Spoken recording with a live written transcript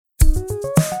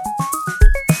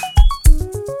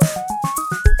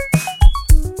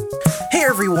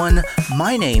everyone.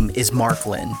 My name is Mark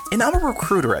Lynn, and I'm a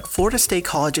recruiter at Florida State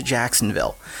College at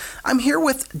Jacksonville. I'm here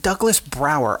with Douglas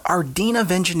Brower, our Dean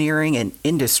of Engineering and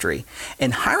Industry,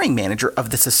 and hiring manager of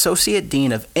this Associate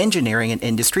Dean of Engineering and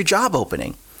Industry job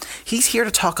opening. He's here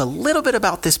to talk a little bit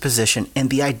about this position and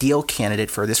the ideal candidate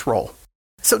for this role.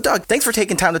 So Doug, thanks for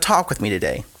taking time to talk with me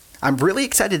today. I'm really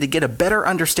excited to get a better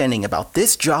understanding about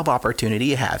this job opportunity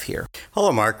you have here.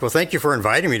 Hello, Mark. Well, thank you for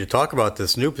inviting me to talk about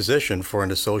this new position for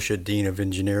an Associate Dean of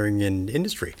Engineering and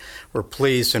Industry. We're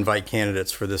pleased to invite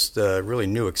candidates for this really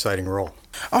new, exciting role.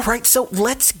 All right, so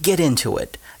let's get into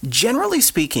it. Generally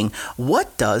speaking,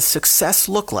 what does success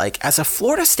look like as a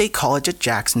Florida State College at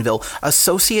Jacksonville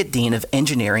Associate Dean of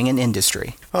Engineering and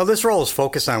Industry? Well, this role is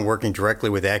focused on working directly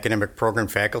with academic program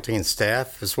faculty and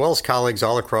staff, as well as colleagues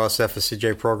all across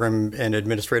FSCJ program and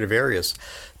administrative areas,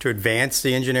 to advance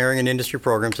the engineering and industry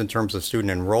programs in terms of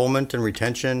student enrollment and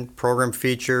retention, program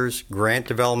features, grant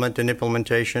development and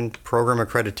implementation, program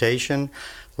accreditation,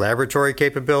 laboratory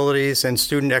capabilities, and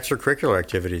student extracurricular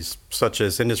activities, such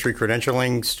as industry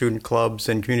credentialing, student clubs,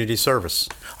 and community service.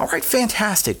 All right,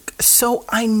 fantastic. So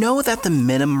I know that the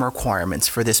minimum requirements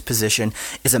for this position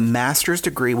is a master's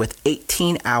degree with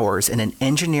 18 hours in an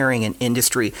engineering and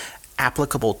industry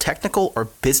applicable technical or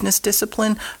business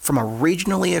discipline from a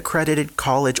regionally accredited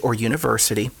college or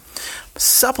university,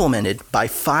 supplemented by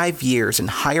 5 years in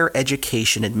higher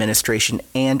education administration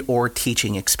and or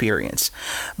teaching experience.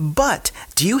 But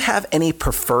do you have any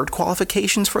preferred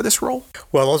qualifications for this role?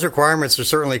 Well, those requirements are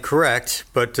certainly correct,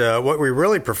 but what we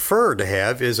really prefer to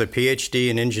have is a PhD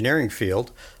in engineering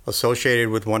field associated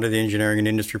with one of the engineering and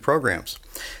industry programs.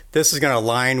 This is going to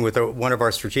align with one of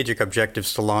our strategic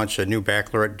objectives to launch a new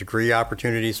baccalaureate degree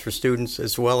opportunities for students,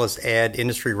 as well as add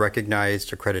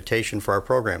industry-recognized accreditation for our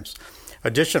programs.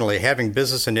 Additionally, having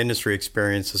business and industry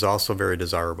experience is also very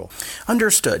desirable.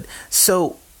 Understood.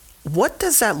 So what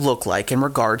does that look like in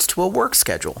regards to a work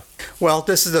schedule? Well,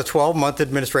 this is a 12-month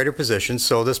administrative position,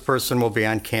 so this person will be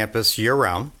on campus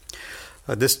year-round.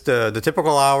 The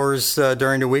typical hours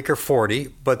during the week are 40,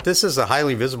 but this is a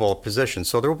highly visible position,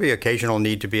 so there will be occasional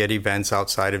need to be at events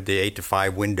outside of the 8 to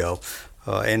 5 window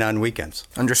and on weekends.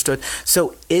 Understood.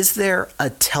 So is there a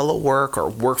telework or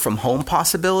work from home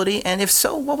possibility? And if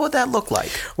so, what would that look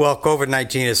like? Well,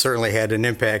 COVID-19 has certainly had an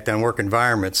impact on work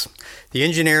environments. The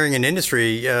engineering and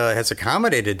industry has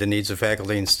accommodated the needs of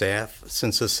faculty and staff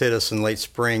since this hit us in late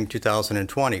spring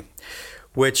 2020.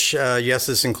 Which, yes,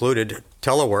 this included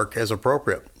telework as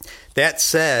appropriate. That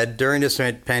said, during this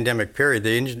pandemic period,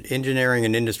 the engineering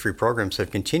and industry programs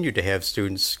have continued to have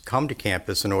students come to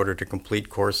campus in order to complete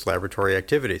course laboratory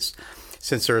activities,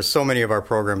 since there are so many of our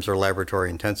programs are laboratory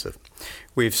intensive.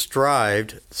 We've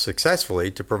strived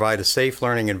successfully to provide a safe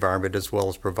learning environment as well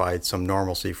as provide some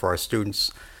normalcy for our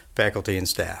students, faculty, and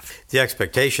staff. The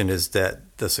expectation is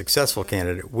that the successful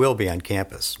candidate will be on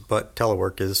campus, but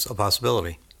telework is a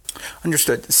possibility.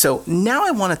 Understood. So now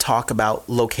I want to talk about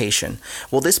location.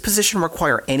 Will this position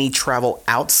require any travel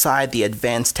outside the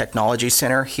Advanced Technology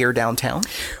Center here downtown?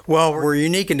 Well, we're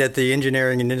unique in that the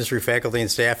engineering and industry faculty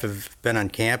and staff have been on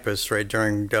campus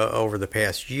over the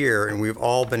past year, and we've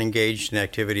all been engaged in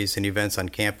activities and events on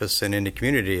campus and in the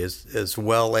community, as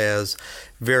well as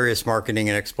various marketing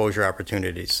and exposure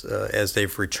opportunities as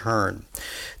they've returned.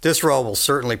 This role will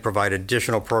certainly provide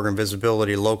additional program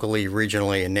visibility locally,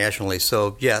 regionally, and nationally.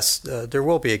 So yes, there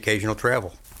will be occasional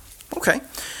travel. Okay.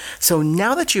 So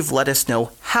now that you've let us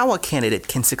know how a candidate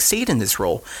can succeed in this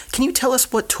role, can you tell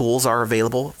us what tools are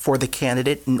available for the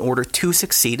candidate in order to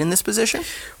succeed in this position?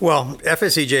 Well,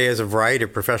 FSCJ has a variety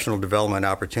of professional development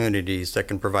opportunities that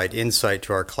can provide insight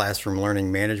to our classroom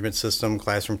learning management system,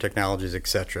 classroom technologies,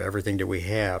 etc., everything that we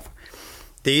have.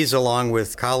 These, along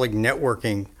with colleague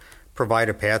networking, provide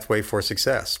a pathway for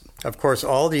success. Of course,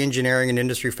 all the engineering and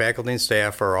industry faculty and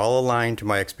staff are all aligned to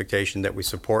my expectation that we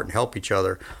support and help each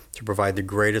other to provide the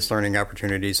greatest learning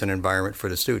opportunities and environment for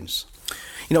the students.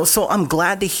 So I'm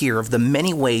glad to hear of the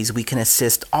many ways we can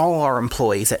assist all our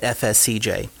employees at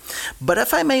FSCJ. But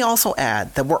if I may also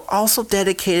add that we're also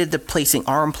dedicated to placing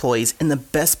our employees in the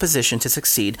best position to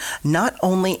succeed, not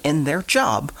only in their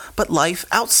job, but life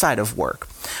outside of work.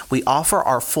 We offer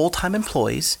our full-time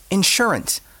employees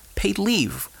insurance, paid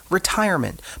leave,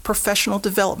 retirement, professional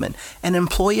development, and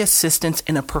employee assistance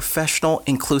in a professional,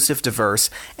 inclusive, diverse,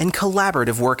 and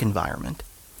collaborative work environment.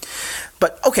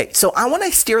 But okay, so I want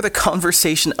to steer the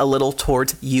conversation a little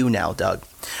towards you now, Doug.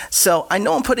 So I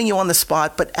know I'm putting you on the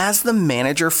spot, but as the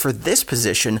manager for this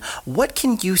position, what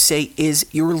can you say is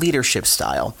your leadership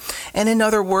style? And in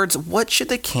other words, what should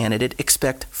the candidate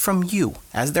expect from you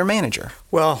as their manager?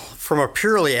 Well, from a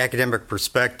purely academic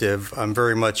perspective, I'm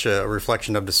very much a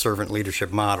reflection of the servant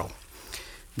leadership model.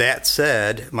 That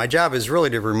said, my job is really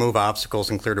to remove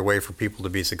obstacles and clear the way for people to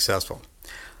be successful.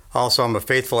 Also, I'm a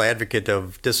faithful advocate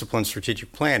of disciplined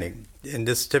strategic planning, and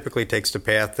this typically takes the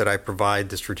path that I provide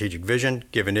the strategic vision,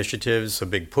 give initiatives a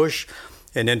big push,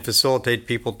 and then facilitate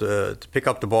people to pick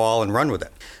up the ball and run with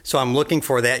it. So I'm looking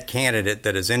for that candidate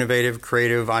that is innovative,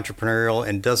 creative, entrepreneurial,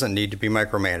 and doesn't need to be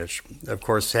micromanaged. Of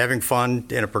course, having fun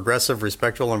in a progressive,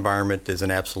 respectful environment is an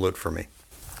absolute for me.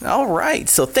 All right,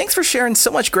 so thanks for sharing so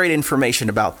much great information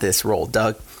about this role,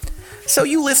 Doug. So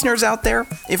you listeners out there,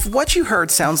 if what you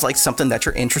heard sounds like something that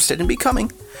you're interested in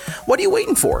becoming, what are you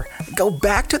waiting for? Go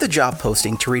back to the job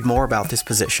posting to read more about this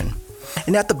position.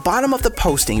 And at the bottom of the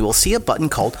posting, you will see a button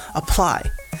called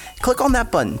Apply. Click on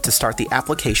that button to start the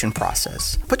application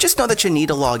process. But just know that you need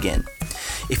to log in.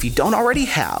 If you don't already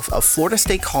have a Florida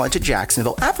State College at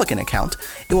Jacksonville applicant account,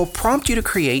 it will prompt you to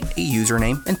create a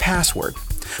username and password.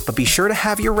 But be sure to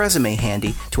have your resume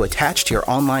handy to attach to your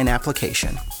online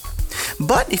application.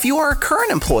 But if you are a current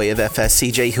employee of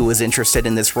FSCJ who is interested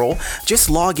in this role, just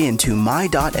log in to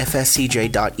my.fscj.edu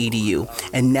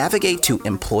and navigate to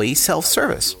Employee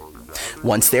Self-Service.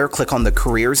 Once there, click on the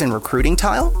Careers and Recruiting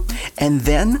tile, and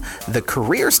then the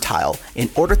Careers tile in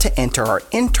order to enter our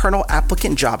internal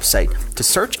applicant job site to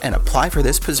search and apply for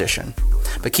this position.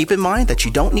 But keep in mind that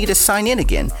you don't need to sign in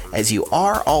again, as you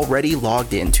are already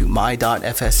logged in to my.fscj.edu.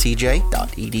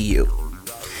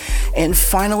 And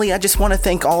finally, I just want to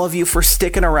thank all of you for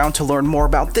sticking around to learn more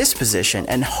about this position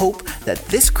and hope that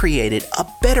this created a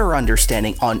better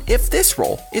understanding on if this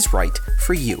role is right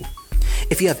for you.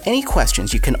 If you have any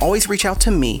questions, you can always reach out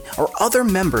to me or other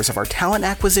members of our talent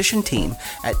acquisition team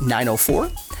at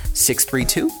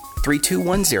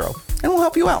 904-632-3210, and we'll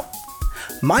help you out.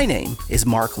 My name is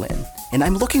Mark Lynn, and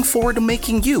I'm looking forward to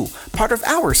making you part of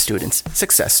our students'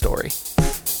 success story.